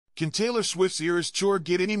Can Taylor Swift's Eras tour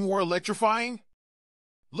get any more electrifying?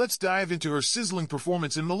 Let's dive into her sizzling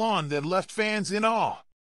performance in Milan that left fans in awe.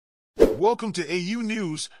 Welcome to AU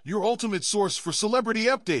News, your ultimate source for celebrity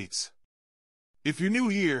updates. If you're new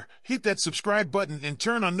here, hit that subscribe button and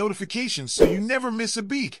turn on notifications so you never miss a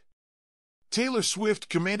beat. Taylor Swift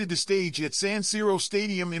commanded the stage at San Siro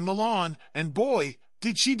Stadium in Milan, and boy,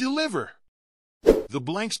 did she deliver! The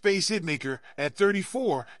blank space hitmaker, at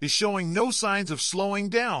 34, is showing no signs of slowing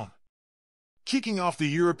down. Kicking off the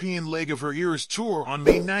European leg of her Eras tour on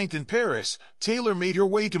May 9th in Paris, Taylor made her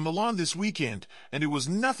way to Milan this weekend, and it was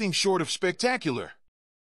nothing short of spectacular.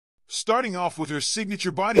 Starting off with her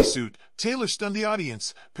signature bodysuit, Taylor stunned the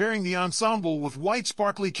audience, pairing the ensemble with white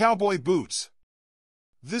sparkly cowboy boots.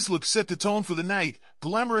 This look set the tone for the night,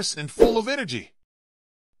 glamorous and full of energy.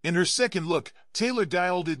 In her second look, Taylor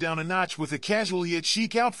dialed it down a notch with a casual yet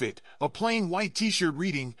chic outfit, a plain white t-shirt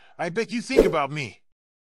reading, "I bet you think about me."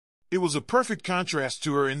 It was a perfect contrast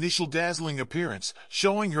to her initial dazzling appearance,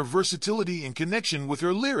 showing her versatility and connection with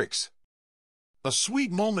her lyrics. A sweet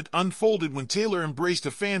moment unfolded when Taylor embraced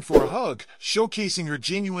a fan for a hug, showcasing her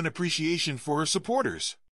genuine appreciation for her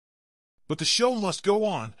supporters. But the show must go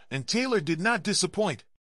on, and Taylor did not disappoint.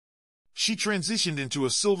 She transitioned into a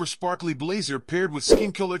silver sparkly blazer paired with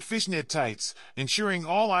skin-colored fishnet tights, ensuring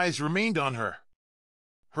all eyes remained on her.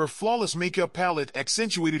 Her flawless makeup palette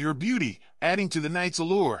accentuated her beauty, adding to the night's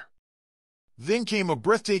allure. Then came a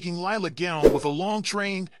breathtaking lilac gown with a long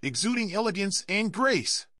train, exuding elegance and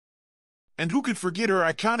grace. And who could forget her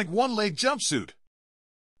iconic one-leg jumpsuit?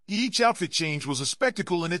 Each outfit change was a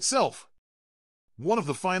spectacle in itself. One of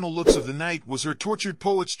the final looks of the night was her Tortured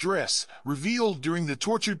Poets dress, revealed during the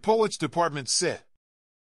Tortured Poets department set.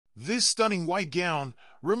 This stunning white gown,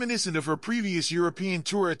 reminiscent of her previous European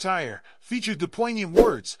tour attire, featured the poignant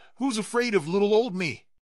words, "Who's afraid of little old me?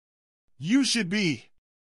 You should be."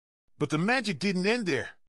 But the magic didn't end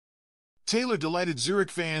there. Taylor delighted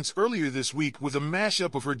Zurich fans earlier this week with a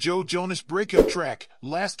mashup of her Joe Jonas breakup track,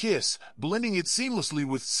 Last Kiss, blending it seamlessly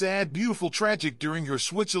with Sad Beautiful Tragic during her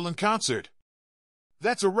Switzerland concert.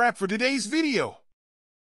 That's a wrap for today's video.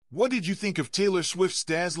 What did you think of Taylor Swift's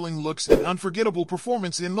dazzling looks and unforgettable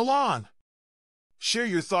performance in Milan? Share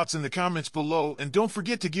your thoughts in the comments below and don't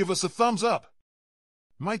forget to give us a thumbs up.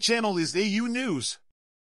 My channel is AU News.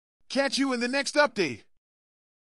 Catch you in the next update.